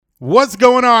What's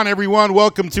going on, everyone?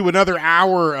 Welcome to another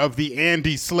hour of the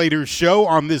Andy Slater Show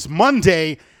on this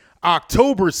Monday,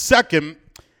 October 2nd,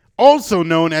 also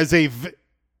known as Wait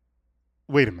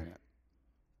a minute.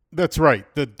 That's right.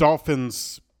 The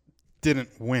Dolphins didn't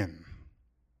win.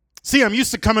 See, I'm used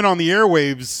to coming on the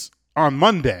airwaves on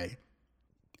Monday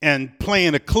and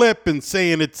playing a clip and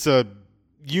saying it's a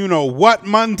you-know-what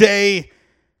Monday.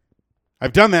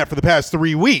 I've done that for the past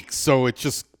 3 weeks, so it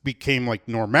just became like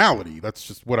normality. That's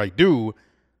just what I do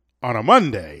on a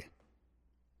Monday.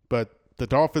 But the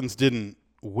Dolphins didn't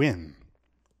win.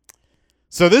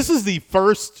 So this is the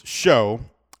first show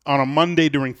on a Monday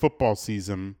during football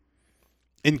season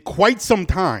in quite some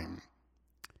time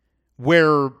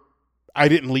where I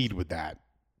didn't lead with that.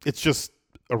 It's just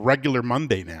a regular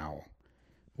Monday now.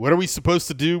 What are we supposed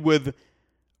to do with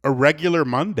a regular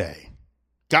Monday?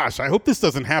 Gosh, I hope this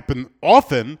doesn't happen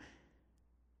often.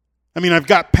 I mean, I've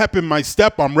got pep in my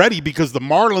step. I'm ready because the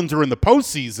Marlins are in the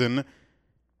postseason.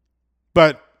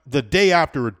 But the day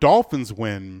after a Dolphins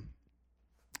win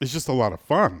is just a lot of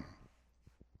fun.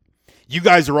 You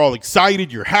guys are all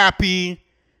excited. You're happy.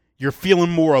 You're feeling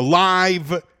more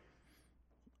alive.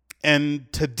 And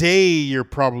today you're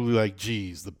probably like,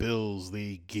 geez, the Bills,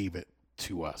 they gave it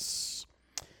to us.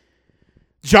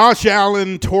 Josh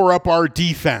Allen tore up our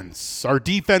defense. Our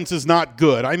defense is not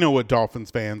good. I know what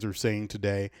Dolphins fans are saying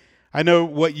today. I know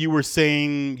what you were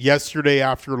saying yesterday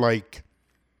after like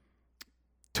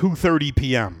 2:30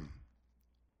 p.m.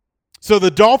 So the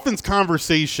Dolphins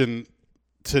conversation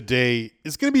today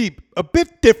is going to be a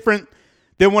bit different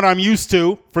than what I'm used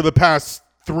to for the past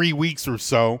 3 weeks or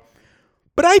so.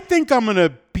 But I think I'm going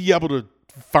to be able to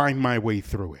find my way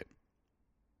through it.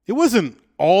 It wasn't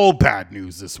all bad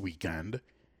news this weekend.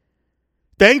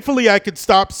 Thankfully, I could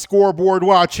stop scoreboard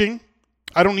watching.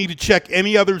 I don't need to check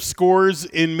any other scores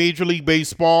in Major League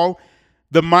Baseball.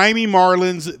 The Miami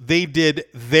Marlins, they did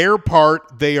their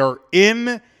part. They're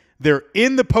in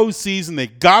the postseason. They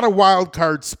got a wild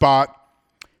card spot.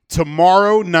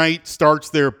 Tomorrow night starts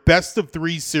their best of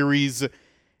 3 series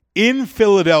in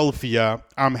Philadelphia.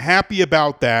 I'm happy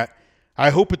about that. I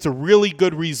hope it's a really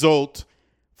good result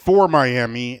for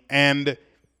Miami, and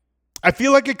I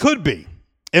feel like it could be.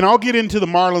 And I'll get into the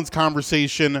Marlins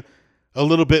conversation a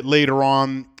little bit later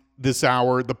on this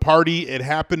hour. The party, it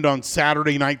happened on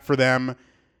Saturday night for them.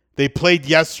 They played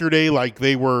yesterday like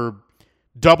they were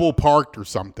double parked or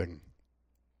something.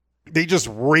 They just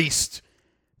raced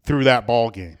through that ball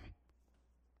game.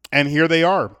 And here they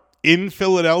are in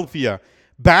Philadelphia,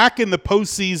 back in the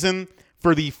postseason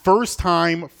for the first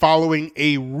time following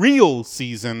a real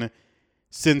season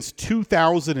since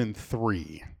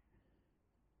 2003.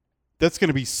 That's going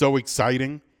to be so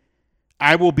exciting.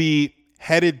 I will be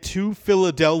headed to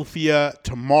Philadelphia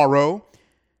tomorrow.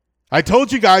 I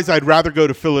told you guys I'd rather go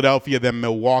to Philadelphia than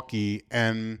Milwaukee.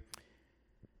 And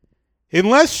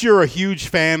unless you're a huge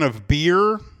fan of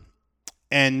beer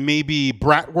and maybe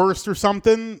bratwurst or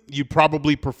something, you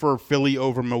probably prefer Philly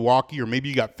over Milwaukee, or maybe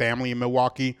you got family in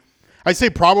Milwaukee. I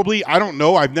say probably. I don't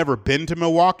know. I've never been to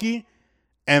Milwaukee,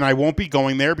 and I won't be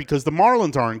going there because the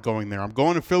Marlins aren't going there. I'm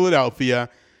going to Philadelphia.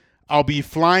 I'll be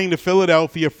flying to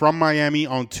Philadelphia from Miami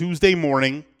on Tuesday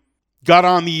morning. Got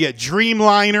on the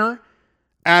Dreamliner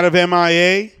out of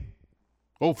MIA.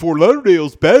 Oh, Fort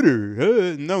Lauderdale's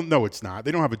better. No, it's not.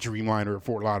 They don't have a Dreamliner at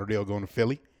Fort Lauderdale going to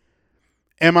Philly.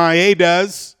 MIA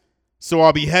does. So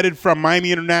I'll be headed from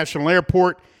Miami International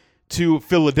Airport to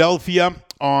Philadelphia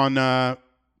on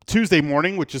Tuesday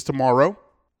morning, which is tomorrow.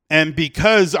 And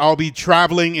because I'll be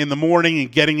traveling in the morning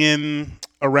and getting in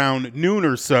around noon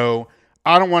or so,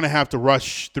 I don't want to have to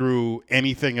rush through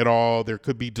anything at all. There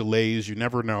could be delays. You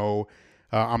never know.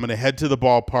 I'm going to head to the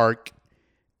ballpark,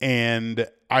 and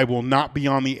I will not be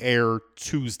on the air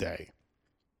Tuesday.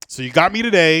 So you got me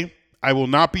today. I will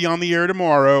not be on the air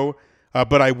tomorrow,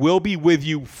 but I will be with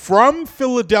you from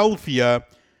Philadelphia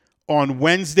on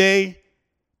Wednesday,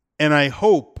 and I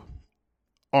hope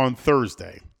on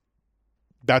Thursday.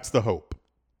 That's the hope.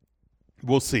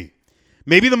 We'll see.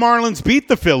 Maybe the Marlins beat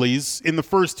the Phillies in the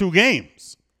first 2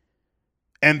 games.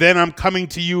 And then I'm coming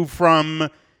to you from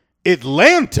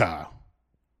Atlanta.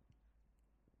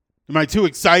 Am I too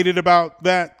excited about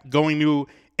that? Going to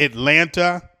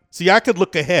Atlanta? See, I could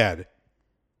look ahead.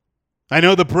 I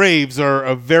know the Braves are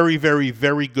a very, very,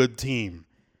 very good team.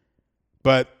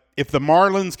 But if the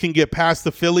Marlins can get past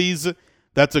the Phillies,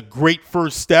 that's a great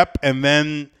first step. And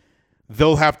then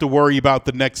they'll have to worry about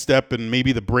the next step, and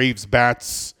maybe the Braves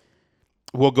bats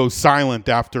will go silent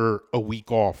after a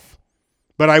week off.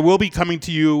 But I will be coming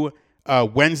to you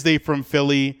Wednesday from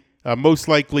Philly. Most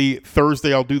likely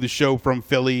Thursday I'll do the show from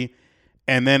Philly.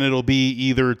 And then it'll be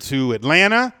either to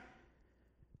Atlanta,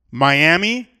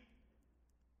 Miami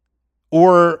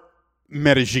or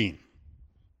Medellin.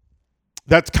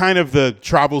 That's kind of the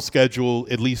travel schedule,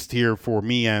 at least here for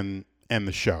me and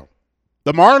the show.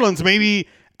 The Marlins, maybe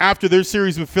after their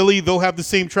series with Philly, they'll have the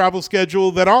same travel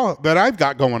schedule that I've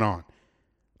got going on.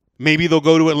 Maybe they'll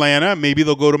go to Atlanta, maybe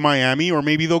they'll go to Miami, or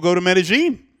maybe they'll go to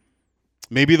Medellin.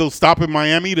 Maybe they'll stop in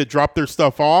Miami to drop their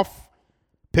stuff off,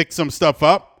 pick some stuff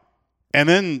up, and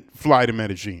then fly to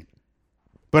Medellin.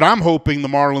 But I'm hoping the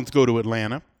Marlins go to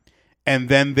Atlanta, and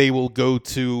then they will go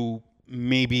to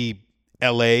maybe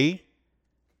L.A.,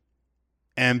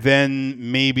 and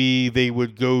then maybe they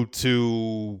would go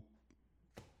to,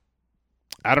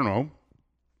 I don't know,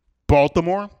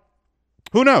 Baltimore?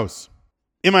 Who knows?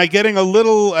 Am I getting a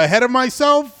little ahead of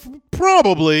myself?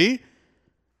 Probably.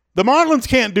 The Marlins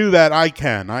can't do that. I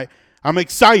can. I'm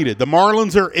excited. The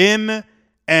Marlins are in,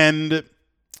 and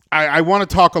I want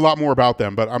to talk a lot more about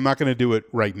them, but I'm not going to do it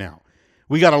right now.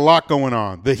 We got a lot going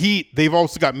on. The Heat, they've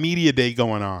also got Media Day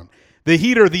going on. The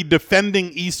Heat are the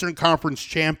defending Eastern Conference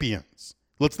champions.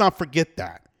 Let's not forget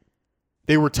that.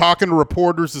 They were talking to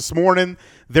reporters this morning.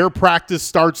 Their practice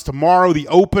starts tomorrow. The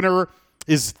opener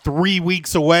is 3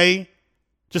 weeks away,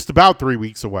 just about 3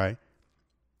 weeks away.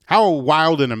 How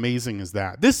wild and amazing is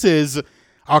that? This is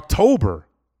October.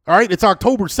 All right, it's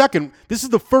October 2nd. This is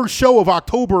the first show of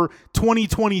October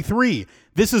 2023.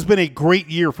 This has been a great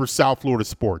year for South Florida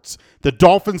sports. The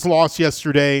Dolphins lost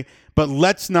yesterday, but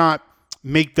let's not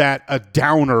make that a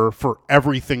downer for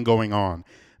everything going on.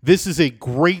 This is a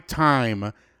great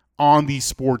time on the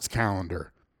sports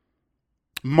calendar.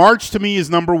 March to me is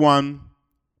number one.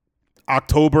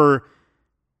 October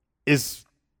is,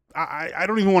 I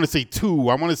don't even want to say two.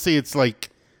 I want to say it's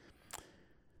like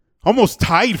almost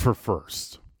tied for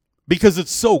first because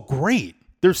it's so great.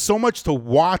 There's so much to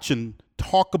watch and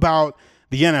talk about.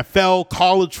 The NFL,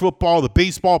 college football, the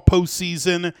baseball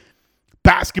postseason.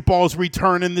 Basketball is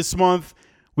returning this month.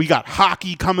 We got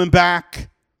hockey coming back.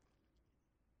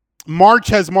 March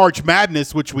has March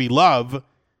Madness, which we love.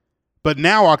 But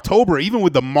now October, even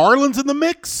with the Marlins in the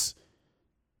mix,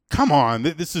 come on.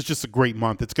 This is just a great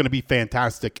month. It's going to be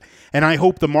fantastic. And I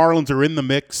hope the Marlins are in the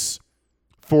mix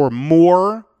for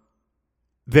more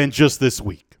than just this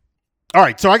week. All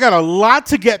right, so I got a lot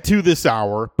to get to this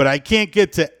hour, but I can't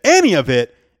get to any of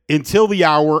it until the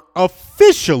hour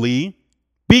officially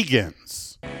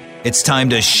begins. It's time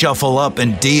to shuffle up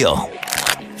and deal.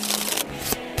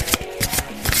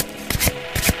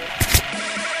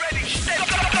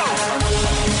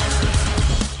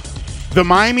 The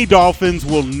Miami Dolphins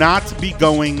will not be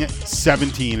going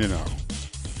 17-0.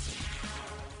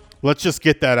 Let's just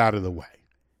get that out of the way.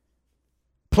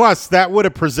 Plus, that would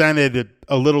have presented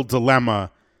a little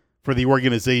dilemma for the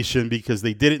organization because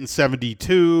they did it in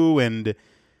 72, and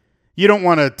you don't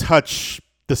want to touch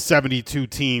the 72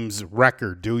 team's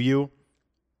record, do you?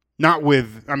 Not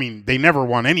with, they never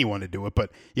want anyone to do it,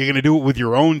 but you're going to do it with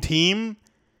your own team?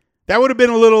 That would have been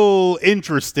a little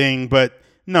interesting, but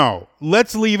no,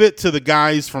 let's leave it to the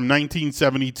guys from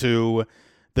 1972.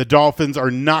 The Dolphins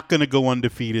are not going to go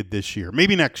undefeated this year.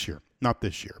 Maybe next year, not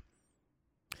this year.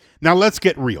 Now let's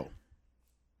get real.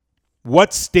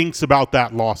 What stinks about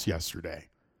that loss yesterday?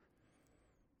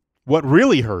 What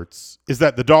really hurts is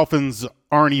that the Dolphins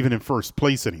aren't even in first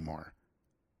place anymore.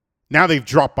 Now they've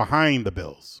dropped behind the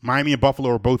Bills. Miami and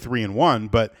Buffalo are both 3-1,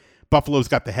 but Buffalo's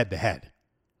got the head-to-head.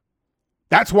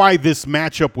 That's why this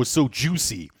matchup was so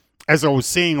juicy. As I was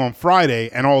saying on Friday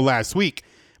and all last week,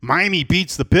 Miami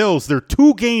beats the Bills. They're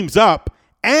 2 games up,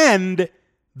 and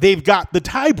they've got the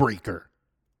tiebreaker.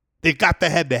 They've got the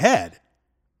head-to-head.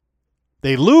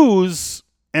 They lose,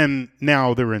 and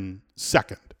now they're in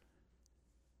second.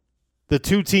 The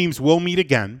two teams will meet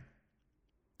again.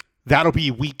 That'll be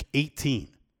week 18,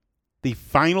 the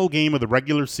final game of the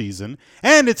regular season,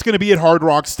 and it's going to be at Hard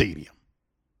Rock Stadium.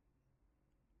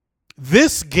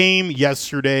 This game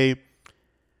yesterday,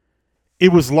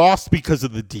 it was lost because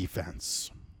of the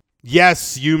defense.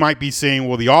 Yes, you might be saying,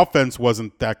 well, the offense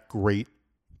wasn't that great.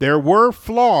 There were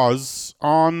flaws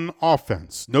on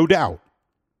offense, no doubt.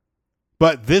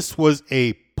 But this was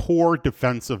a poor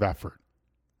defensive effort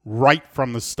right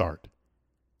from the start.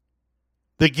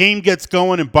 The game gets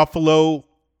going in Buffalo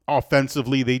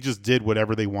offensively. They just did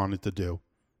whatever they wanted to do.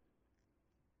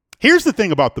 Here's the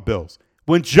thing about the Bills.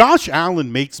 When Josh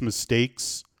Allen makes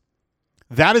mistakes,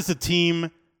 that is a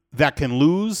team that can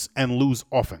lose and lose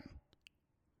often.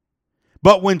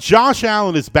 But when Josh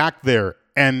Allen is back there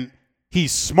and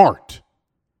he's smart,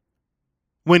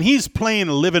 when he's playing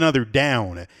to live another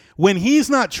down, when he's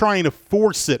not trying to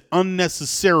force it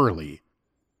unnecessarily,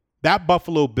 that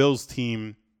Buffalo Bills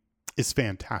team is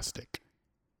fantastic.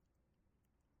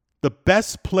 The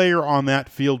best player on that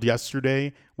field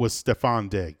yesterday was Stephon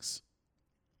Diggs.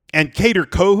 And Kader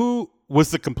Kohou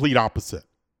was the complete opposite.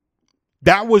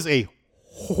 That was a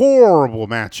horrible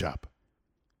matchup.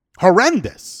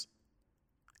 Horrendous.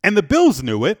 And the Bills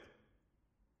knew it.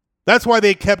 That's why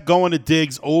they kept going to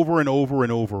Diggs over and over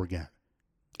and over again.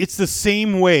 It's the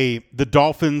same way the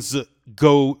Dolphins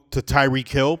go to Tyreek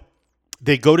Hill.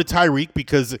 They go to Tyreek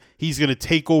because he's going to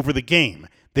take over the game.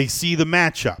 They see the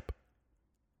matchup.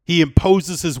 He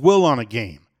imposes his will on a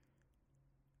game.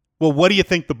 Well, what do you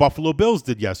think the Buffalo Bills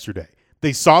did yesterday?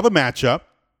 They saw the matchup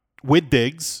with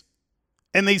Diggs,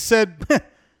 and they said,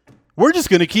 we're just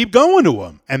going to keep going to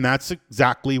him. And that's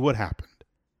exactly what happened.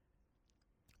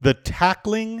 The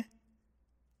tackling,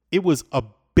 it was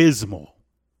abysmal.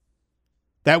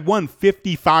 That one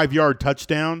 55-yard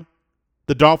touchdown,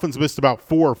 the Dolphins missed about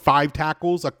 4 or 5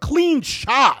 tackles, a clean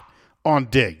shot on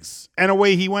Diggs, and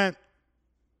away he went.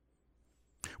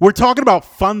 We're talking about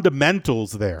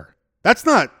fundamentals there. That's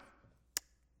not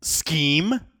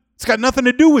scheme. It's got nothing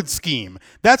to do with scheme.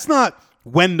 That's not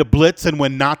when to blitz and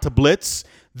when not to blitz.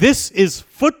 This is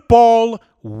football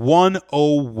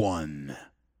 101.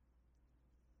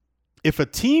 If a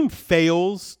team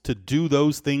fails to do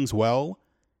those things well,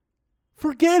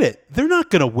 forget it. They're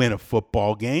not going to win a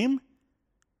football game.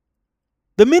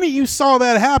 The minute you saw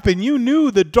that happen, you knew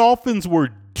the Dolphins were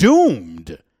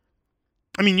doomed.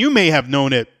 I mean, you may have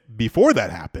known it before that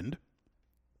happened,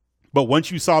 but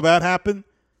once you saw that happen,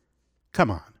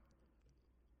 come on.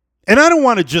 And I don't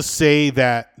want to just say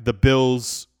that the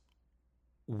Bills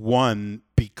won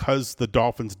because the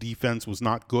Dolphins' defense was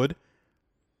not good.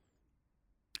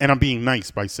 And I'm being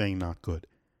nice by saying not good.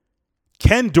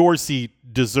 Ken Dorsey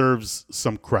deserves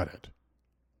some credit.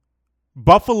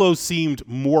 Buffalo seemed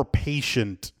more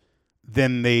patient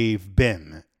than they've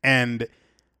been. And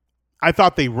I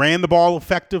thought they ran the ball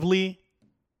effectively.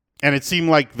 And it seemed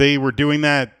like they were doing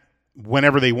that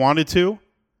whenever they wanted to.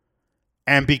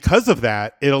 And because of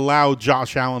that, it allowed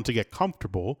Josh Allen to get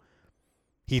comfortable.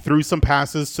 He threw some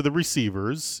passes to the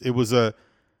receivers. It was a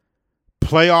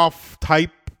playoff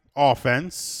type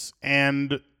offense,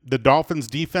 and the Dolphins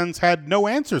defense had no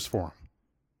answers for him.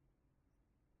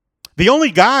 The only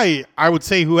guy I would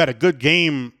say who had a good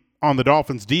game on the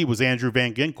Dolphins D was Andrew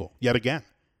Van Ginkel, yet again.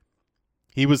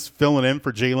 He was filling in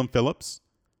for Jalen Phillips.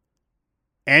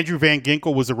 Andrew Van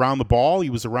Ginkel was around the ball. He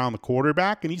was around the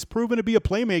quarterback, and he's proven to be a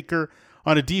playmaker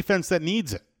on a defense that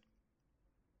needs it.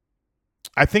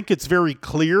 I think it's very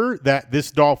clear that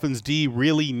this Dolphins D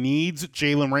really needs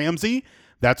Jalen Ramsey.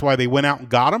 That's why they went out and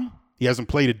got him. He hasn't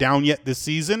played it down yet this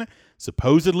season.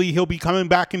 Supposedly he'll be coming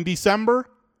back in December.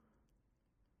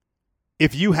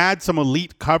 If you had some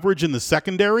elite coverage in the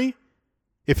secondary,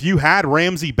 if you had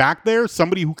Ramsey back there,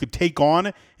 somebody who could take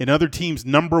on another team's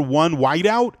number one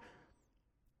wideout,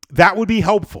 that would be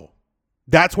helpful.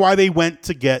 That's why they went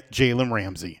to get Jalen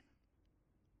Ramsey.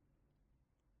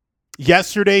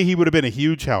 Yesterday, he would have been a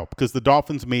huge help because the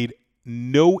Dolphins made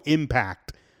no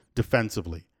impact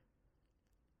defensively.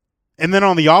 And then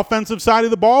on the offensive side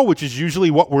of the ball, which is usually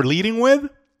what we're leading with,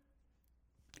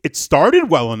 it started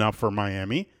well enough for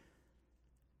Miami.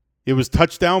 It was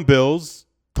touchdown Bills,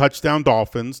 touchdown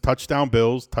Dolphins, touchdown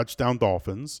Bills, touchdown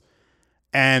Dolphins.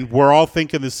 And we're all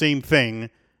thinking the same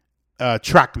thing,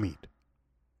 track meet.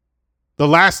 The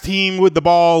last team with the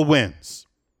ball wins.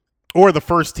 Or the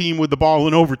first team with the ball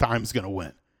in overtime is going to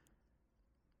win.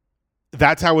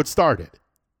 That's how it started.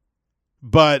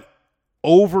 But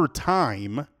over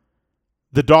time,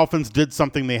 the Dolphins did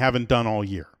something they haven't done all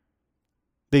year.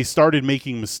 They started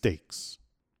making mistakes.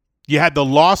 You had the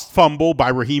lost fumble by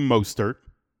Raheem Mostert.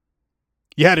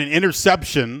 You had an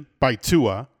interception by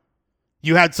Tua.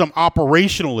 You had some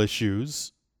operational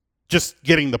issues, just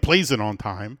getting the plays in on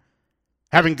time,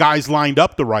 having guys lined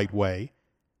up the right way.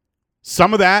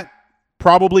 Some of that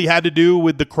probably had to do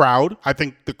with the crowd. I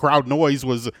think the crowd noise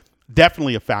was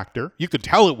definitely a factor. You could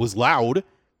tell it was loud.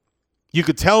 You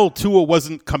could tell Tua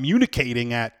wasn't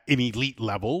communicating at an elite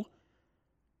level.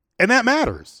 And that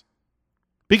matters.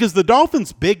 Because the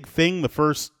Dolphins' big thing the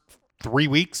first 3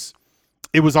 weeks,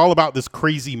 it was all about this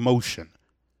crazy motion.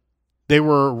 They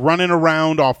were running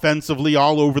around offensively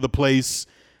all over the place,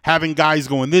 having guys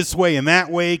going this way and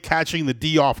that way, catching the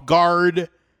D off guard.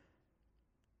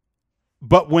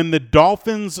 But when the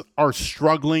Dolphins are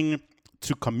struggling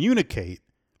to communicate,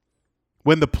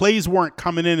 when the plays weren't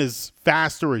coming in as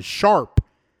fast or as sharp,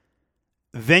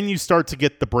 then you start to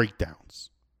get the breakdowns.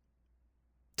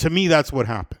 To me, that's what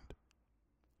happened.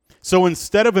 So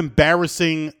instead of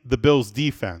embarrassing the Bills'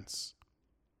 defense,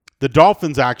 the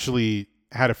Dolphins actually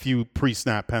had a few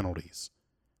pre-snap penalties.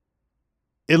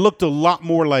 It looked a lot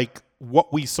more like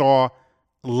what we saw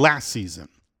last seaon.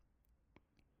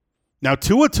 Now,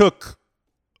 Tua took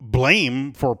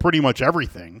blame for pretty much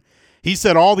everything. He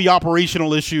said all the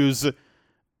operational issues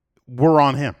were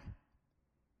on him.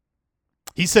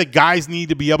 He said guys need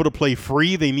to be able to play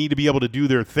free. They need to be able to do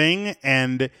their thing.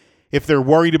 And if they're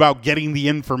worried about getting the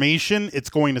information, it's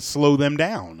going to slow them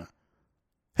down.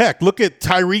 Heck, look at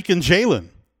Tyreek and Jalen.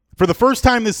 For the first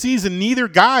time this season, neither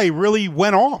guy really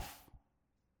went off.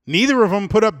 Neither of them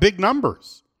put up big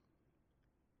numbers.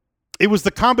 It was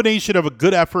the combination of a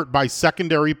good effort by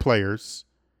secondary players,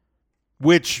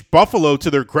 which Buffalo, to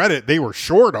their credit, they were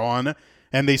short on,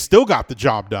 and they still got the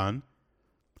job done,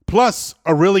 plus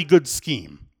a really good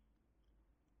scheme.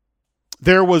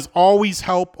 There was always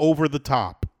help over the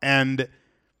top, and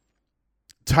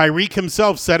Tyreek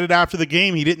himself said it after the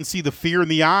game. He didn't see the fear in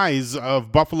the eyes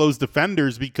of Buffalo's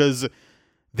defenders because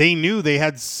they knew they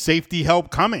had safety help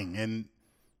coming, and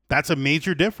that's a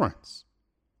major difference.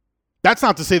 That's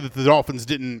not to say that the Dolphins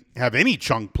didn't have any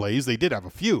chunk plays. They did have a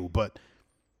few, but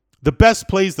the best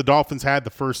plays the Dolphins had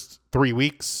the first 3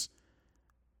 weeks,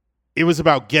 it was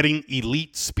about getting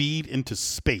elite speed into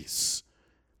space.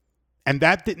 And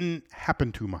that didn't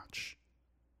happen too much,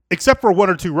 except for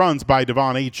 1 or 2 runs by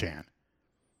Devon Achane.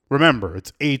 Remember,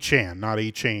 it's Achane, not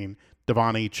A-Chain,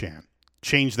 Devon Achane.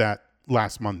 Changed that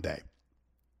last Monday.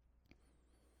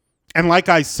 And like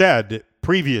I said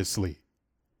previously,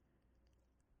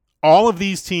 all of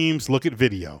these teams look at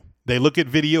video. They look at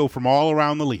video from all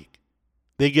around the league.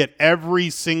 They get every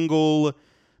single,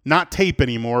 not tape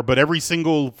anymore, but every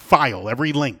single file,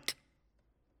 every link.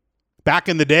 Back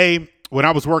in the day, when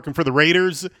I was working for the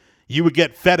Raiders, you would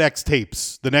get FedEx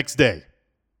tapes the next day.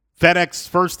 FedEx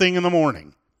first thing in the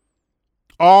morning.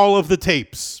 All of the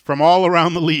tapes from all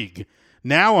around the league.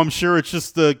 Now I'm sure it's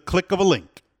just the click of a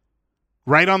link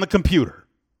right on the computer.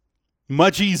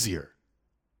 Much easier.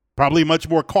 Probably much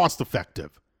more cost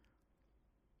effective.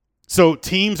 So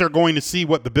teams are going to see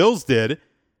what the Bills did.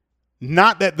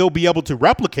 Not that they'll be able to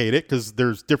replicate it because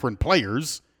there's different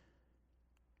players.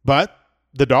 But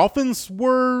the Dolphins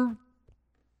were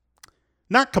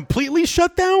not completely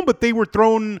shut down, but they were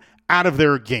thrown out of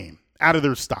their game, out of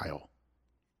their style.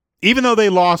 Even though they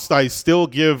lost, I still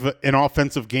give an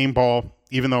offensive game ball,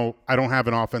 even though I don't have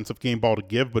an offensive game ball to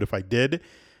give, but if I did,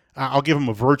 I'll give him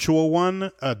a virtual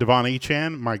one, Devon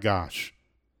Achane. My gosh.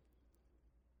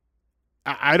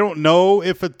 I don't know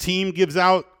if a team gives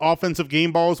out offensive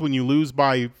game balls when you lose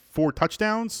by 4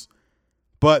 touchdowns,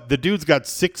 but the dude's got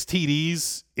 6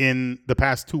 TDs in the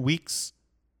past 2 weeks.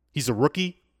 He's a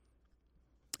rookie.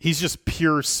 He's just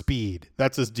pure speed.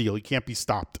 That's his deal. He can't be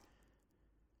stopped.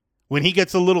 When he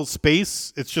gets a little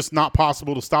space, it's just not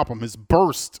possible to stop him. His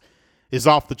burst is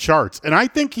off the charts. And I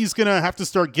think he's going to have to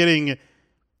start getting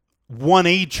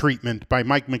 1A treatment by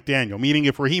Mike McDaniel, meaning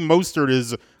if Raheem Mostert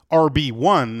is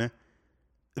RB1,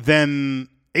 then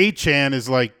Achane is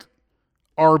like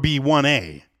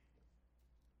RB1A.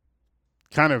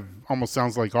 Kind of almost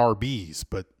sounds like RBs,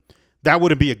 but that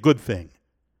wouldn't be a good thing.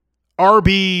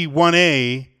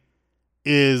 RB1A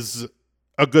is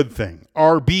a good thing.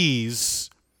 RBs,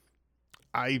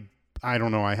 I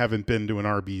don't know. I haven't been to an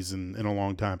Arby's in a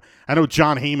long time. I know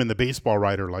John Heyman, the baseball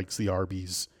writer, likes the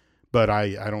Arby's, but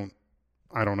I don't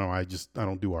know. I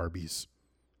don't do Arby's.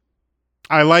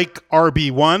 I like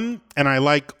RB1 and I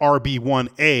like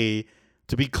RB1A.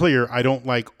 To be clear, I don't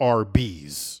like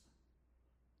RBs.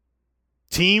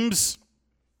 Teams,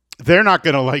 they're not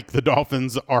going to like the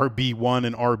Dolphins RB1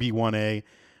 and RB1A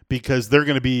because they're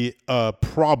going to be a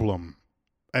problem,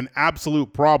 an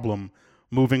absolute problem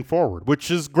moving forward, which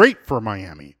is great for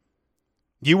Miami.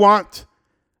 You want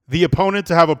the opponent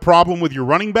to have a problem with your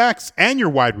running backs and your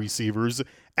wide receivers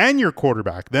and your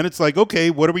quarterback. Then it's like, okay,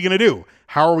 what are we going to do?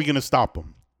 How are we going to stop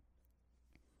them?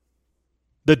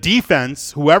 The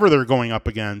defense, whoever they're going up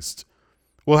against,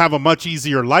 will have a much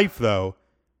easier life, though,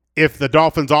 if the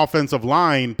Dolphins' offensive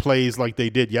line plays like they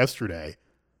did yesterday.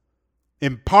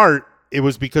 In part, it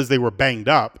was because they were banged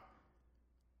up.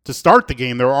 To start the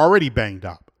game, they were already banged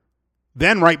up.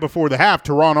 Then, right before the half,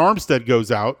 Teron Armstead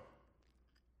goes out.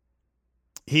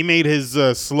 He made his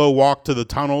slow walk to the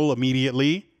tunnel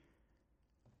immediately.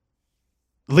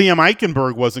 Liam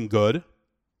Eichenberg wasn't good.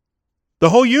 The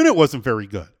whole unit wasn't very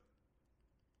good.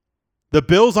 The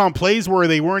Bills on plays where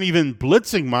they weren't even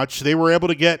blitzing much, they were able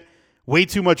to get way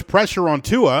too much pressure on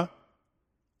Tua.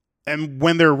 And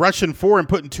when they're rushing 4 and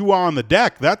putting Tua on the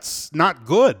deck, that's not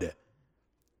good.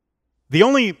 The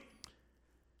only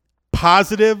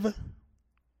positive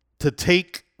to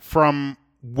take from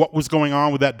what was going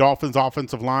on with that Dolphins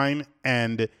offensive line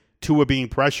and Tua being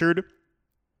pressured,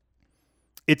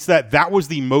 it's that was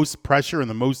the most pressure and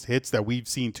the most hits that we've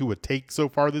seen Tua take so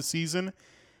far this season.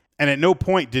 And at no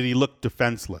point did he look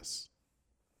defenseless.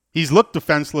 He's looked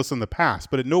defenseless in the past,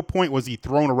 but at no point was he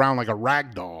thrown around like a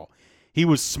rag doll. He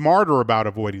was smarter about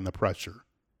avoiding the pressure.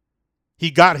 He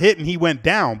got hit and he went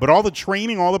down, but all the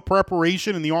training, all the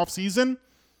preparation in the offseason,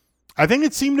 I think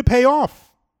it seemed to pay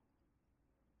off.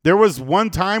 There was one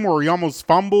time where he almost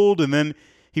fumbled and then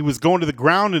he was going to the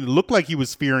ground and it looked like he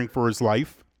was fearing for his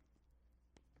life.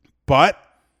 But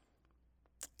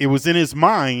it was in his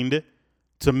mind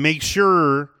to make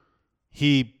sure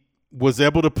he was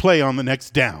able to play on the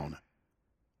next down.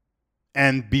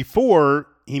 And before,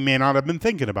 he may not have been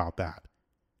thinking about that.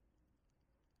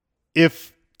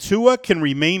 If Tua can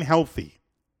remain healthy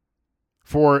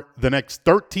for the next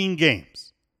 13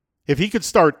 games, if he could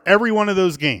start every one of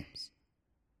those games,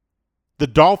 the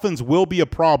Dolphins will be a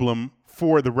problem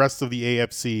for the rest of the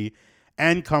AFC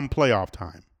and come playoff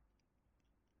time.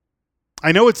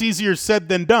 I know it's easier said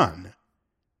than done,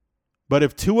 but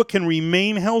if Tua can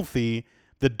remain healthy,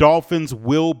 the Dolphins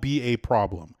will be a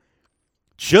problem.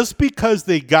 Just because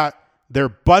they got their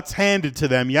butts handed to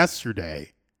them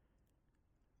yesterday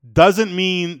doesn't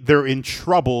mean they're in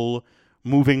trouble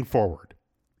moving forward.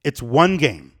 It's one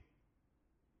game.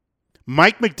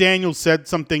 Mike McDaniel said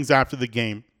some things after the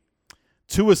game.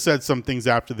 Tua said some things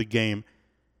after the game.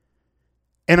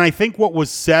 And I think what was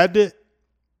said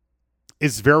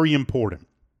is very important.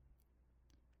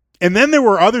 And then there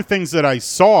were other things that I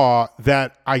saw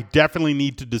that I definitely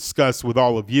need to discuss with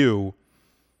all of you.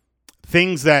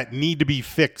 Things that need to be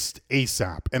fixed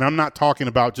ASAP. And I'm not talking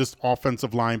about just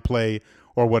offensive line play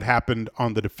or what happened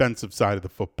on the defensive side of the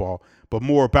football, but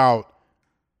more about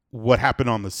what happened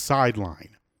on the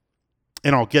sideline.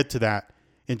 And I'll get to that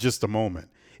in just a moment.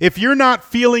 If you're not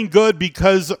feeling good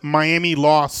because Miami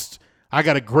lost, I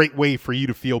got a great way for you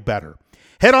to feel better.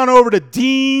 Head on over to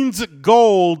Dean's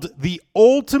Gold, the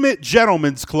ultimate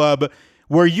gentleman's club,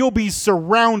 where you'll be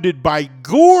surrounded by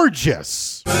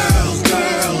gorgeous girls.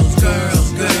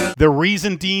 The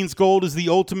reason Dean's Gold is the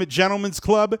ultimate gentleman's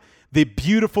club, the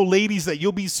beautiful ladies that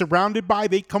you'll be surrounded by,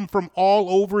 they come from all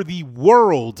over the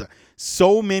world.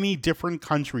 So many different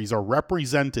countries are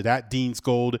represented at Dean's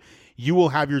Gold. You will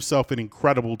have yourself an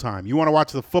incredible time. You want to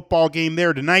watch the football game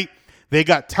there tonight? They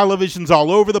got televisions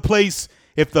all over the place.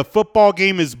 If the football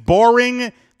game is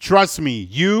boring, trust me,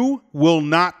 you will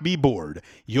not be bored.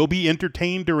 You'll be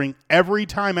entertained during every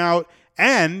timeout,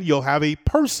 and you'll have a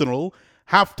personal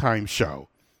halftime show.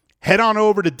 Head on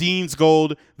over to Dean's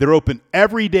Gold. They're open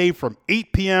every day from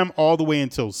 8 p.m. all the way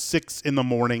until 6 in the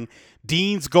morning.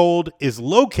 Dean's Gold is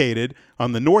located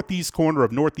on the northeast corner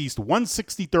of Northeast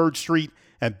 163rd Street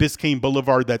and Biscayne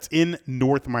Boulevard. That's in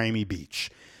North Miami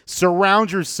Beach.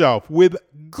 Surround yourself with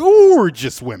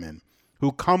gorgeous women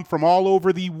who come from all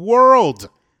over the world.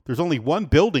 There's only one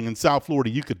building in South Florida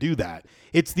you could do that.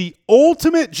 It's the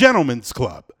ultimate gentleman's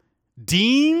club,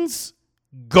 Dean's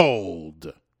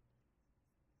Gold.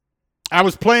 I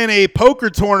was playing a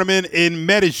poker tournament in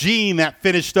Medellin that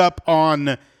finished up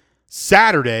on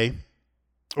Saturday,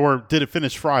 or did it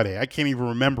finish Friday? I can't even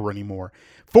remember anymore.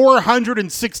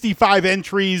 465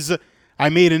 entries. I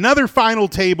made another final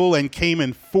table and came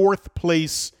in fourth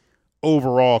place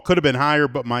overall. Could have been higher,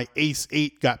 but my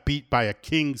ace-8 got beat by a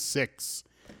king-6.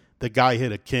 The guy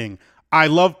hit a king. I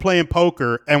love playing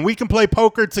poker, and we can play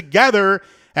poker together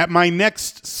at my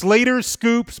next Slater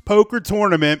Scoops poker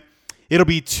tournament. It'll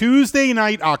be Tuesday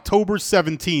night, October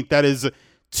 17th. That is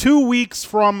 2 weeks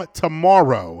from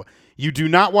tomorrow. You do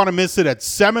not want to miss it at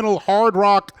Seminole Hard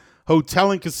Rock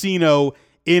Hotel and Casino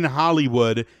in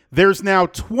Hollywood. There's now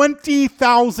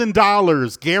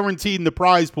 $20,000 guaranteed in the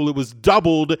prize pool. It was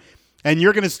doubled, and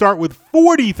you're going to start with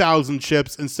 40,000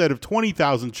 chips instead of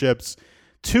 20,000 chips.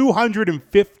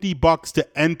 $250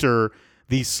 to enter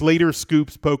the Slater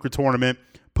Scoops poker tournament.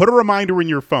 Put a reminder in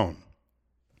your phone.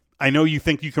 I know you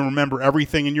think you can remember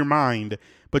everything in your mind,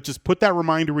 but just put that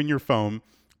reminder in your phone.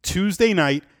 Tuesday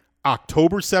night,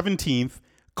 October 17th,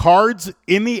 cards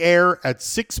in the air at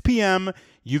 6 p.m.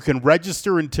 You can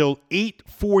register until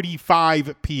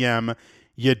 8:45 p.m.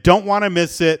 You don't want to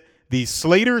miss it. The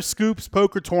Slater Scoops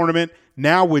poker tournament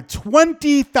now with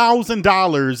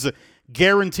 $20,000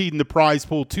 guaranteed in the prize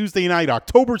pool. Tuesday night,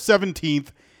 October 17th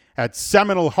at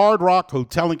Seminole Hard Rock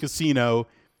Hotel and Casino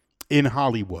in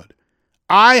Hollywood.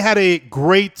 I had a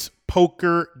great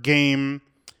poker game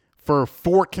for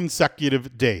 4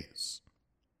 consecutive days.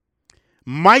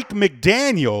 Mike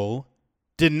McDaniel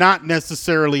did not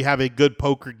necessarily have a good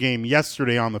poker game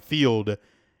yesterday on the field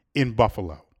in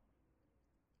Buffalo.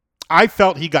 I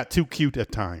felt he got too cute at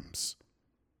times.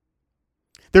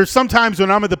 There's sometimes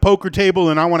when I'm at the poker table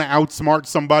and I want to outsmart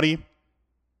somebody,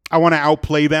 I want to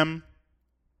outplay them.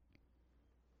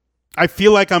 I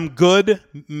feel like I'm good.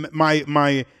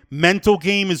 My mental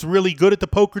game is really good at the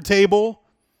poker table.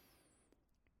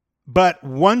 But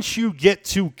once you get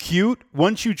too cute,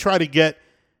 once you try to get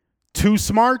too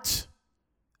smart,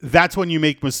 that's when you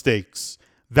make mistakes.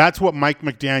 That's what Mike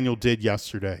McDaniel did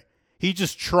yesterday. He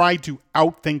just tried to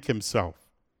outthink himself.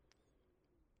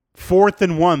 4th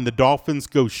and 1, the Dolphins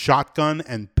go shotgun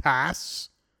and pass.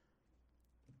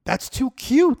 That's too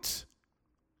cute.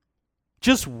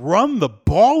 Just run the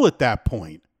ball at that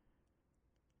point.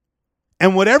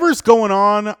 And whatever's going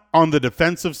on the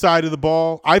defensive side of the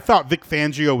ball, I thought Vic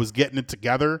Fangio was getting it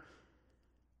together.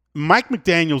 Mike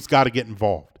McDaniel's got to get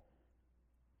involved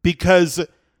because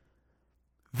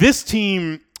this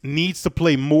team needs to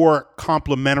play more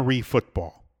complementary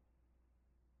football.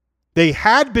 They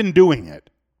had been doing it.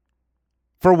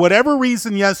 For whatever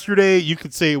reason yesterday, you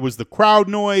could say it was the crowd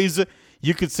noise.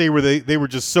 You could say where they were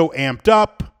just so amped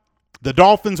up. The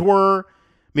Dolphins were.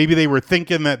 Maybe they were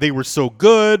thinking that they were so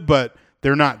good, but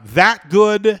they're not that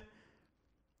good.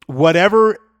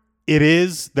 Whatever it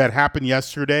is that happened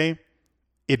yesterday,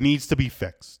 it needs to be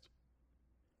fixed.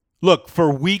 Look,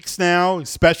 for weeks now,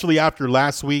 especially after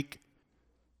last week,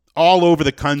 all over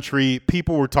the country,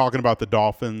 people were talking about the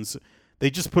Dolphins. They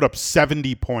just put up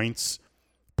 70 points.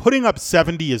 Putting up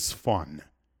 70 is fun.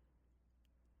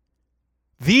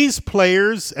 These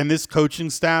players and this coaching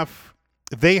staff,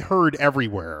 they heard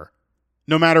everywhere.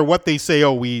 No matter what they say,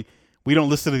 we don't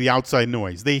listen to the outside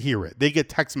noise. They hear it. They get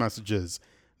text messages.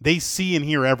 They see and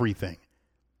hear everything.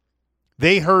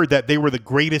 They heard that they were the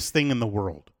greatest thing in the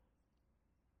world.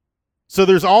 So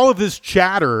there's all of this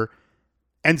chatter,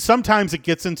 and sometimes it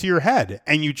gets into your head,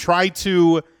 and you try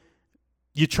to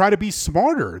be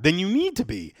smarter than you need to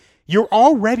be. You're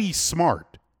already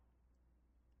smart.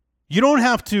 You don't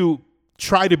have to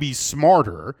try to be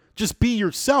smarter. Just be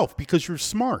yourself because you're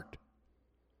smart.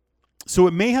 So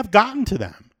it may have gotten to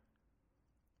them.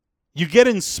 You get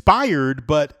inspired,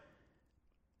 but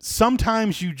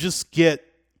sometimes you just get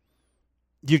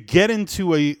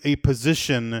into a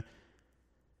position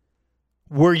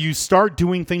where you start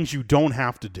doing things you don't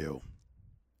have to do.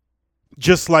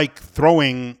 Just like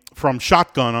throwing from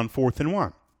shotgun on 4th and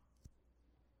 1.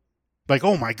 Like,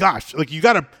 oh my gosh, like you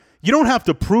don't have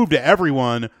to prove to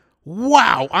everyone,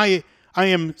 wow, I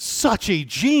am such a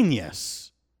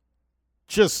genius.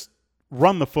 Just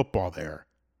run the football there.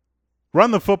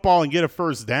 Run the football and get a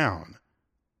first down.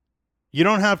 You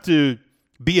don't have to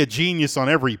be a genius on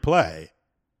every play.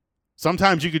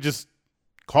 Sometimes you could just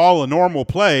call a normal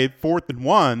play, 4th and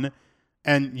 1,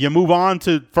 and you move on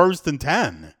to 1st and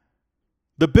 10.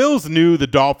 The Bills knew the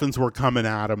Dolphins were coming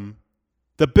at them.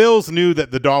 The Bills knew that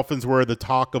the Dolphins were the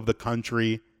talk of the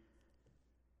country.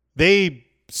 They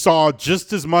saw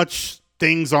just as much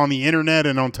things on the internet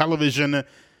and on television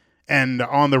and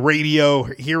on the radio,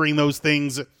 hearing those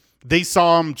things. They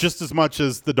saw them just as much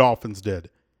as the Dolphins did.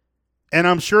 And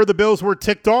I'm sure the Bills were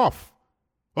ticked off.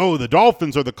 Oh, the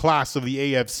Dolphins are the class of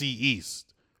the AFC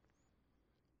East.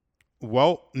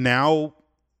 Well, now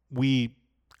we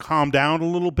calm down a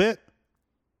little bit.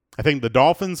 I think the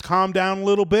Dolphins calm down a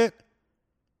little bit.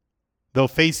 They'll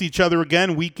face each other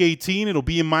again week 18. It'll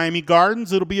be in Miami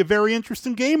Gardens. It'll be a very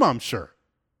interesting game, I'm sure.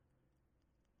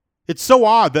 It's so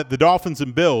odd that the Dolphins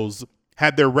and Bills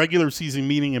had their regular season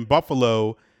meeting in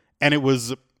Buffalo, and it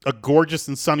was a gorgeous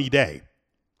and sunny day.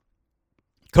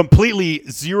 Completely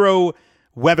zero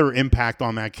weather impact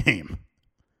on that game.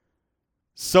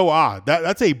 So odd.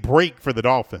 That's a break for the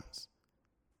Dolphins.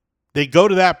 They go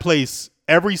to that place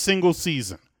every single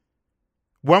season.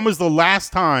 When was the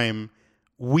last time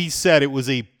we said it was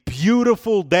a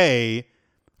beautiful day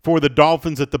for the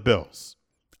Dolphins at the Bills?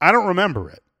 I don't remember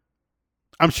it.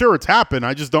 I'm sure it's happened.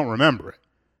 I just don't remember it.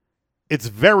 It's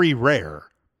very rare.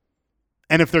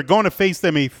 And if they're going to face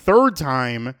them a third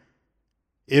time,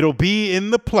 it'll be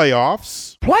in the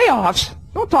playoffs. Playoffs?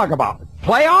 Don't talk about it.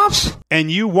 Playoffs?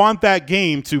 And you want that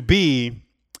game to be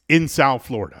in South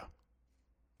Florida.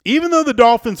 Even though the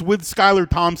Dolphins with Skylar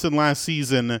Thompson last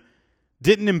season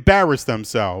didn't embarrass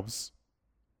themselves,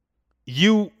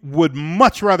 you would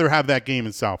much rather have that game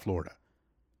in South Florida.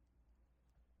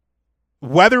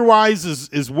 Weather-wise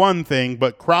is one thing,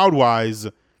 but crowd-wise,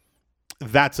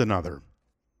 that's another.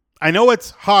 I know it's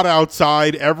hot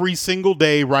outside every single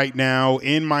day right now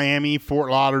in Miami, Fort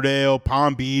Lauderdale,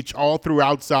 Palm Beach, all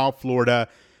throughout South Florida.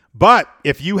 But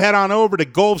if you head on over to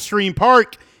Gulfstream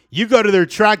Park, you go to their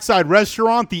trackside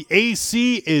restaurant, the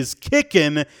AC is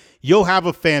kicking. You'll have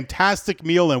a fantastic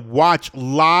meal and watch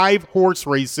live horse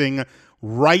racing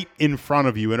right in front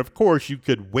of you. And, of course, you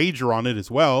could wager on it as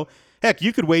well. Heck,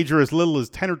 you could wager as little as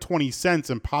 10 or 20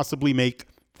 cents and possibly make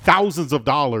thousands of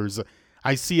dollars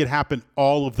I see it happen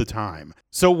all of the time.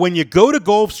 So when you go to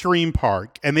Gulfstream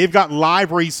Park, and they've got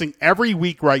live racing every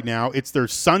week right now, it's their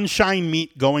Sunshine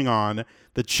Meet going on.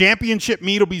 The championship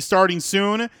meet will be starting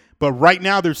soon, but right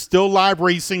now there's still live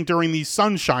racing during the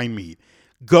Sunshine Meet.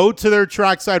 Go to their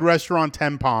trackside restaurant,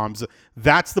 10 Palms.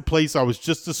 That's the place I was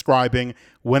just describing.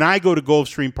 When I go to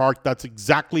Gulfstream Park, that's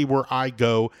exactly where I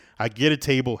go. I get a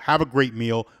table, have a great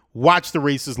meal, watch the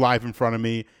races live in front of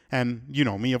me, and you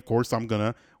know me, of course, I'm going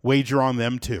to wager on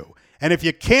them too. And if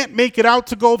you can't make it out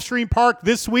to Gulfstream Park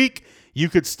this week, you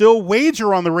could still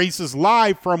wager on the races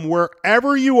live from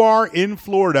wherever you are in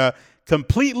Florida.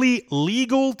 Completely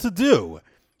legal to do.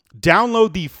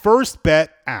 Download the First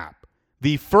Bet app.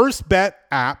 The First Bet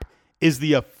app is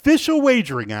the official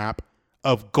wagering app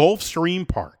of Gulfstream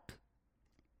Park.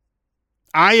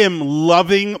 I am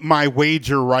loving my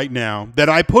wager right now that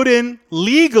I put in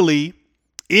legally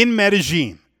in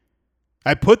Medellin.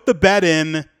 I put the bet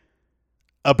in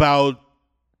about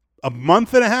a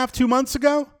month and a half, 2 months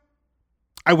ago.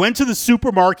 I went to the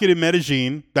supermarket in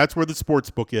Medellin. That's where the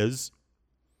sports book is.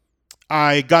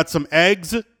 I got some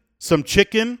eggs, some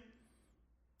chicken,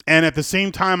 and at the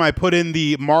same time, I put in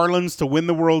the Marlins to win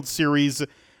the World Series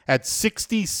at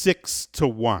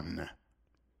 66-1.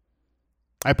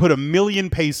 I put 1 million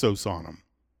pesos on them.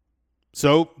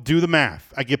 So do the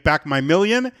math. I get back my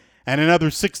million and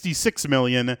another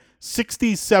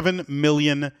 67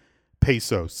 million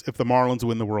pesos if the Marlins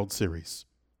win the World Series.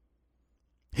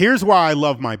 Here's why I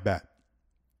love my bet.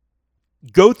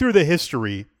 Go through the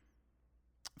history.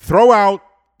 Throw out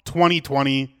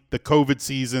 2020, the COVID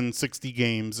season, 60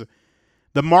 games.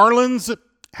 The Marlins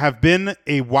have been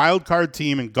a wild card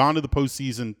team and gone to the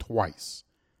postseason twice.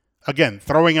 Again,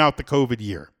 throwing out the COVID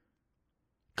year.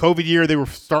 COVID year, they were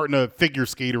starting to figure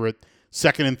skater at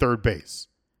second and third base.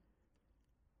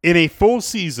 In a full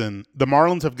season, the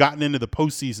Marlins have gotten into the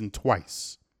postseason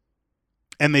twice,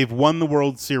 and they've won the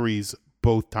World Series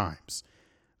both times.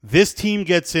 This team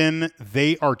gets in,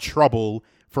 they are trouble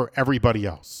for everybody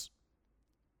else.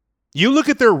 You look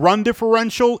at their run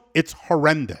differential, it's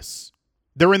horrendous.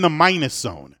 They're in the minus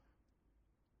zone.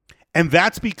 And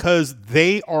that's because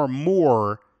they are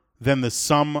more than the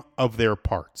sum of their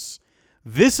parts.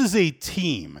 This is a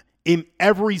team in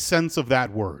every sense of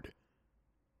that word.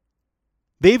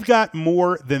 They've got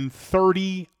more than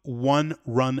 31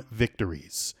 run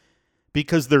victories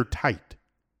because they're tight.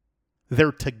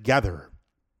 They're together.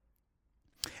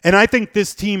 And I think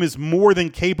this team is more than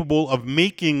capable of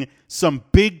making some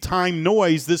big-time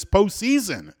noise this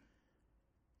postseason.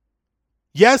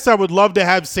 Yes, I would love to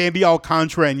have Sandy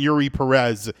Alcantara and Yuri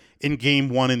Perez in game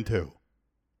 1 and 2.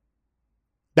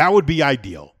 That would be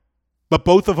ideal. But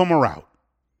both of them are out.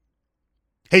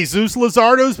 Jesus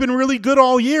Luzardo's been really good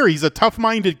all year. He's a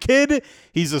tough-minded kid.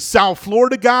 He's a South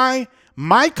Florida guy.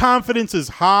 My confidence is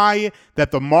high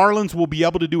that the Marlins will be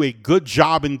able to do a good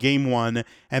job in game 1,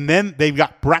 and then they've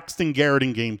got Braxton Garrett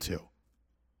in game 2.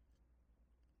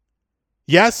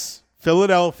 Yes,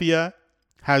 Philadelphia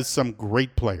has some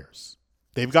great players.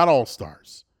 They've got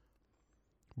all-stars.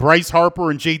 Bryce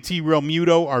Harper and JT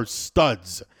Realmuto are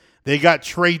studs. They got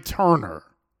Trey Turner.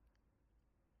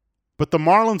 But the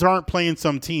Marlins aren't playing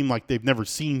some team like they've never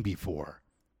seen before.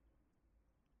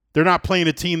 They're not playing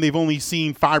a team they've only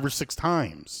seen 5 or 6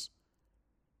 times.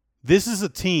 This is a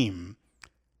team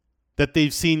that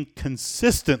they've seen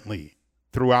consistently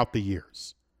throughout the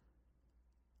years.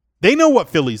 They know what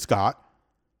Philly's got.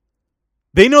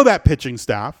 They know that pitching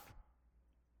staff.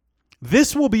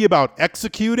 This will be about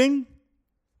executing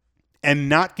and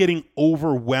not getting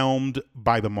overwhelmed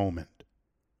by the moment.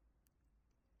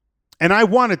 And I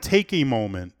want to take a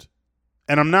moment,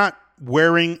 and I'm not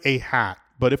wearing a hat,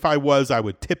 but if I was, I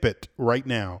would tip it right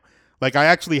now. Like I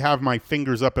actually have my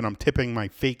fingers up and I'm tipping my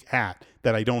fake hat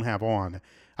that I don't have on.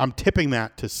 I'm tipping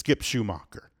that to Skip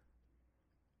Schumacher.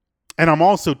 And I'm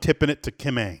also tipping it to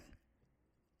Kim Ng.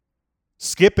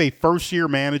 Skip, a first-year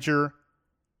manager,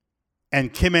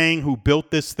 and Kim Ng, who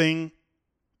built this thing.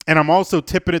 And I'm also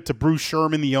tipping it to Bruce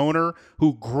Sherman, the owner,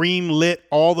 who greenlit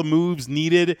all the moves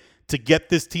needed to get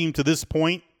this team to this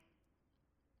point,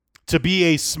 to be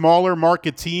a smaller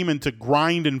market team and to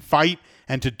grind and fight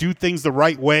and to do things the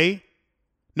right way.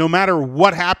 No matter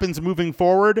what happens moving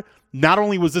forward, not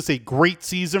only was this a great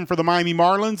season for the Miami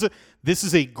Marlins, this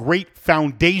is a great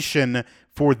foundation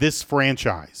for this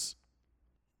franchise.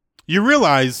 You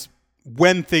realize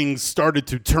when things started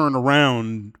to turn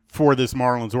around for this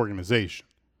Marlins organization.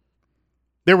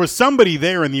 There was somebody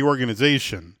there in the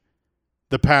organization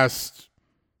the past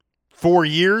 4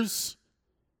 years,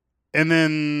 and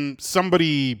then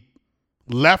somebody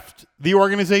left the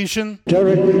organization.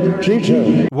 Derek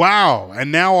Jeter. Wow.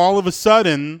 And now all of a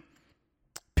sudden,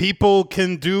 people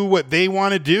can do what they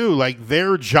want to do, like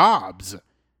their jobs.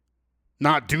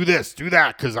 Not do this, do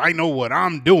that, because I know what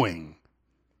I'm doing.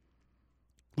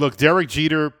 Look, Derek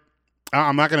Jeter,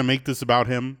 I'm not going to make this about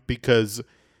him because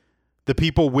the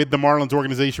people with the Marlins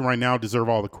organization right now deserve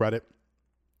all the credit.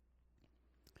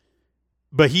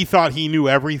 But he thought he knew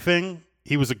everything.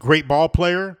 He was a great ball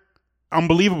player,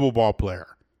 unbelievable ball player.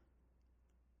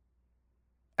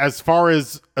 As far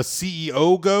as a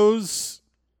CEO goes,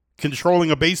 controlling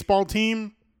a baseball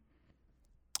team,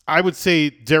 I would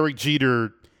say Derek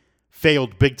Jeter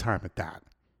failed big time at that.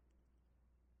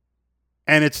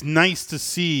 And it's nice to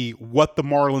see what the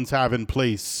Marlins have in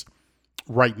place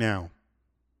right now.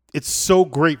 It's so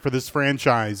great for this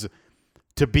franchise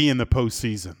to be in the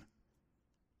postseason.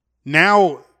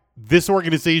 Now, this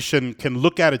organization can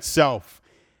look at itself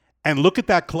and look at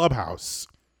that clubhouse.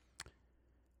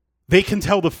 They can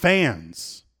tell the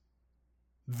fans,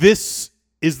 this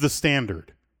is the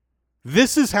standard.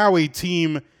 This is how a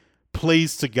team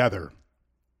plays together.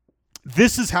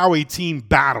 This is how a team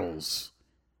battles.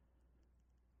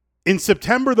 In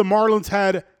September, the Marlins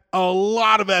had a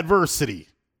lot of adversity.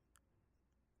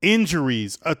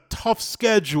 Injuries, a tough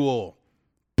schedule,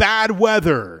 bad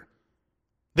weather.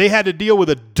 They had to deal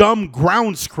with a dumb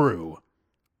grounds crew.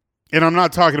 And I'm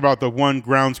not talking about the one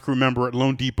grounds crew member at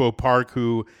Lone Depot Park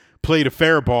who played a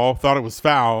fair ball, thought it was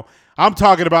foul. I'm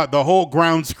talking about the whole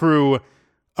grounds crew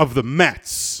of the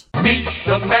Mets. Meet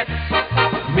the Mets,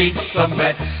 meet the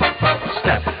Mets.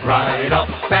 Step right up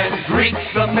and greet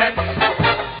the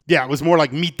Mets. Yeah, it was more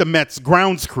like Meet the Mets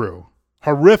grounds crew.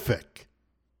 Horrific.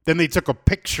 Then they took a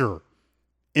picture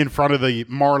in front of the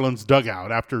Marlins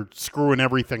dugout after screwing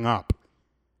everything up.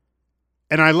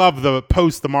 And I love the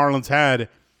post the Marlins had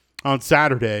on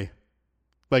Saturday.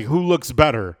 Like, who looks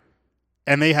better?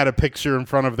 And they had a picture in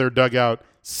front of their dugout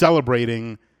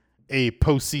celebrating a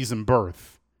postseason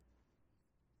berth.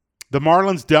 The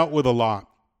Marlins dealt with a lot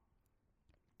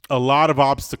of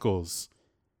obstacles.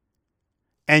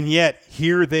 And yet,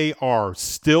 here they are,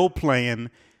 still playing,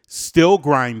 still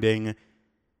grinding.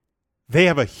 They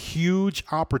have a huge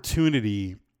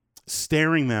opportunity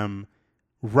staring them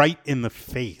right in the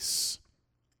face.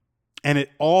 And it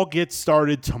all gets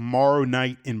started tomorrow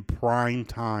night in prime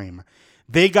time.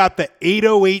 They got the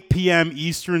 8:08 p.m.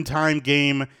 Eastern time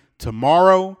game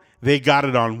tomorrow. They got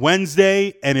it on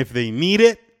Wednesday. And if they need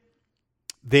it,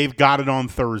 they've got it on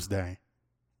Thursday.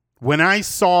 When I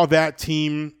saw that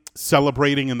team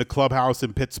celebrating in the clubhouse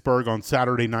in Pittsburgh on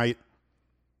Saturday night,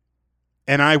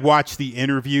 and I watched the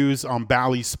interviews on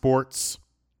Bally Sports,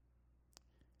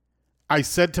 I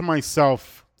said to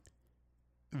myself,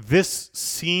 this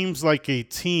seems like a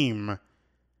team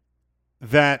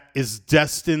that is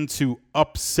destined to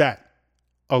upset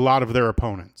a lot of their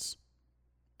opponents.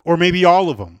 Or maybe all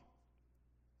of them.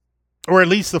 Or at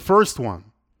least the first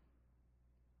one.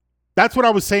 That's what I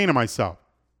was saying to myself.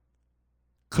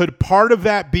 Could part of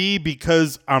that be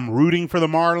because I'm rooting for the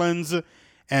Marlins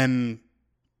and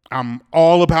I'm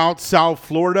all about South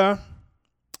Florida?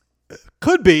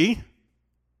 Could be.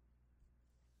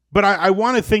 But I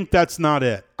want to think that's not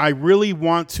it. I really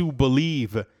want to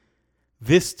believe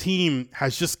this team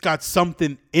has just got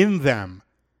something in them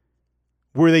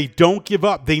where they don't give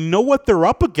up. They know what they're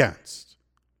up against.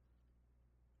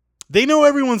 They know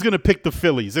everyone's going to pick the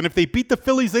Phillies. And if they beat the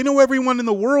Phillies, they know everyone in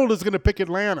the world is going to pick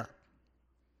Atlanta.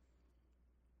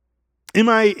 Am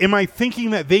I thinking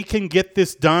that they can get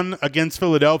this done against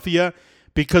Philadelphia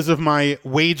because of my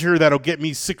wager that'll get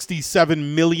me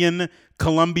 67 million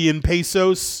Colombian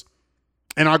pesos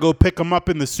and I'll go pick them up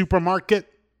in the supermarket?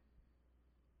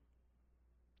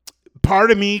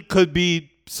 Part of me could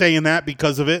be saying that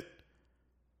because of it.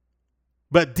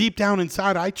 But deep down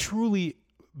inside, I truly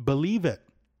believe it.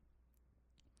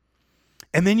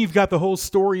 And then you've got the whole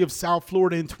story of South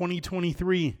Florida in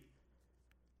 2023.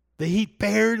 The Heat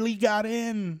barely got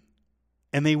in,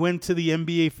 and they went to the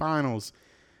NBA Finals.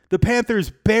 The Panthers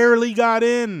barely got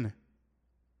in.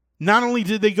 Not only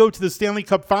did they go to the Stanley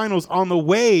Cup Finals on the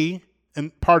way,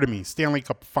 and pardon me, Stanley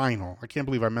Cup Final. I can't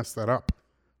believe I messed that up.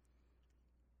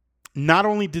 Not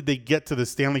only did they get to the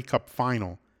Stanley Cup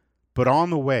Final, but on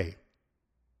the way,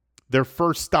 their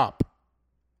first stop,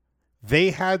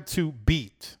 they had to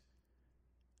beat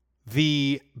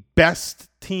the best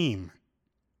team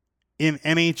in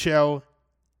NHL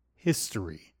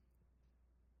history.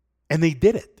 And they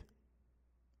did it.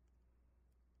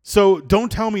 So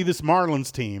don't tell me this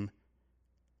Marlins team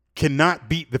cannot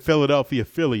beat the Philadelphia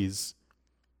Phillies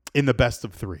in the best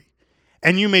of three.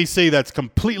 And you may say that's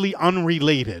completely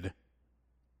unrelated.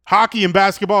 Hockey and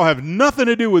basketball have nothing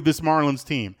to do with this Marlins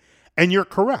team. And you're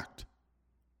correct.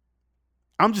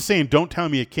 I'm just saying, don't tell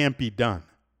me it can't be done.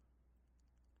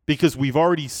 because we've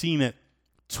already seen it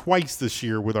twice this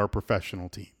year with our professional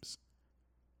teams.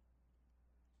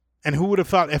 And who would have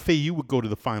thought FAU would go to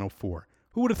the Final Four?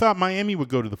 Who would have thought Miami would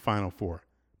go to the Final Four?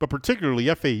 But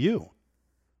particularly FAU.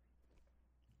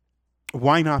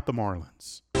 Why not the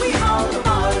Marlins? We are the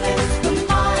Marlins, the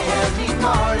Miami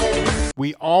Marlins.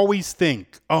 We always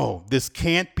think, oh, this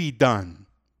can't be done,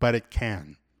 but it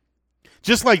can.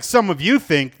 Just like some of you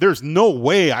think, there's no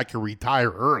way I can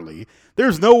retire early.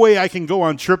 There's no way I can go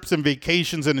on trips and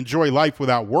vacations and enjoy life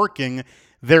without working.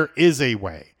 There is a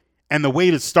way. And the way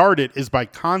to start it is by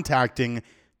contacting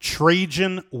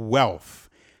Trajan Wealth.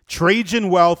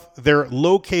 Trajan Wealth, they're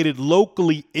located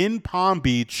locally in Palm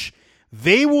Beach.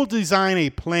 They will design a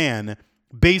plan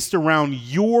based around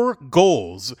your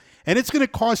goals, and it's going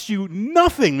to cost you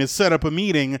nothing to set up a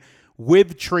meeting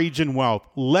with Trajan Wealth.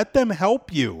 Let them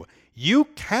help you. You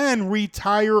can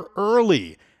retire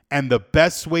early, and the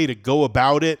best way to go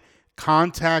about it,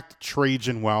 contact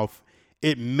Trajan Wealth.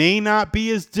 It may not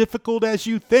be as difficult as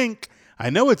you think. I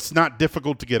know it's not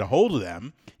difficult to get a hold of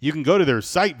them. You can go to their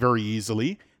site very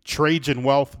easily,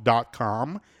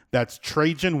 TrajanWealth.com. That's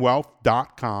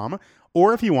TrajanWealth.com.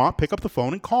 Or if you want, pick up the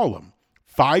phone and call them.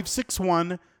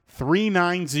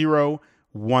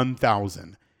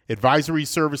 561-390-1000. Advisory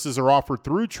services are offered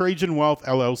through Trajan Wealth,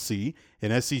 LLC,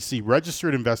 an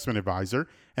SEC-registered investment advisor,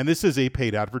 and this is a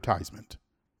paid advertisement.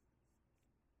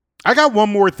 I got one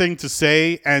more thing to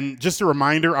say, and just a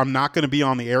reminder, I'm not going to be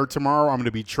on the air tomorrow. I'm going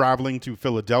to be traveling to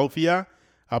Philadelphia,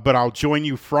 but I'll join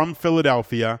you from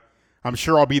Philadelphia. I'm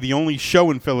sure I'll be the only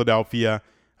show in Philadelphia,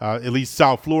 at least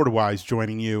South Florida-wise,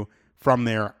 joining you from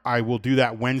there. I will do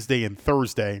that Wednesday and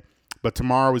Thursday, but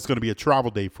tomorrow is going to be a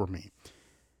travel day for me.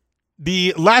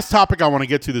 The last topic I want to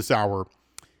get to this hour,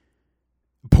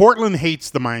 Portland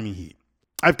hates the Miami Heat.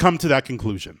 I've come to that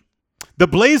conclusion. The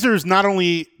Blazers, not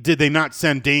only did they not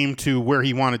send Dame to where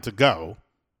he wanted to go,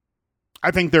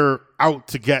 I think they're out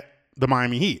to get the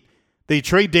Miami Heat. They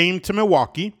trade Dame to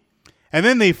Milwaukee, and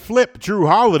then they flip Drew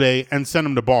Holiday and send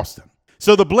him to Boston.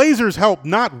 So the Blazers help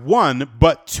not one,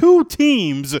 but two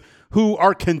teams who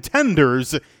are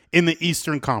contenders in the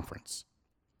Eastern Conference.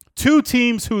 Two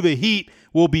teams who the Heat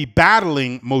will be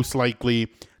battling most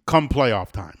likely come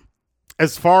playoff time.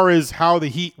 As far as how the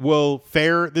Heat will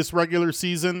fare this regular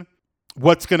season,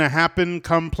 what's going to happen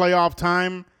come playoff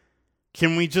time,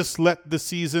 can we just let the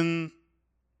season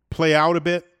play out a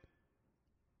bit?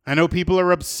 I know people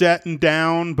are upset and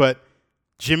down, but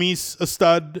Jimmy's a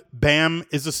stud. Bam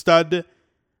is a stud.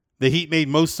 The Heat made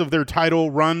most of their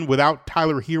title run without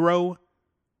Tyler Hero.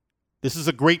 This is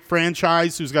a great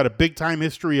franchise who's got a big-time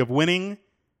history of winning.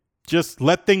 Just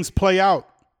let things play out.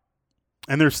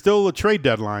 And there's still a trade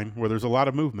deadline where there's a lot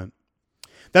of movement.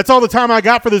 That's all the time I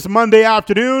got for this Monday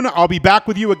afternoon. I'll be back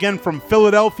with you again from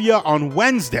Philadelphia on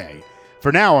Wednesday.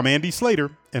 For now, I'm Andy Slater,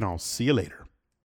 and I'll see you later.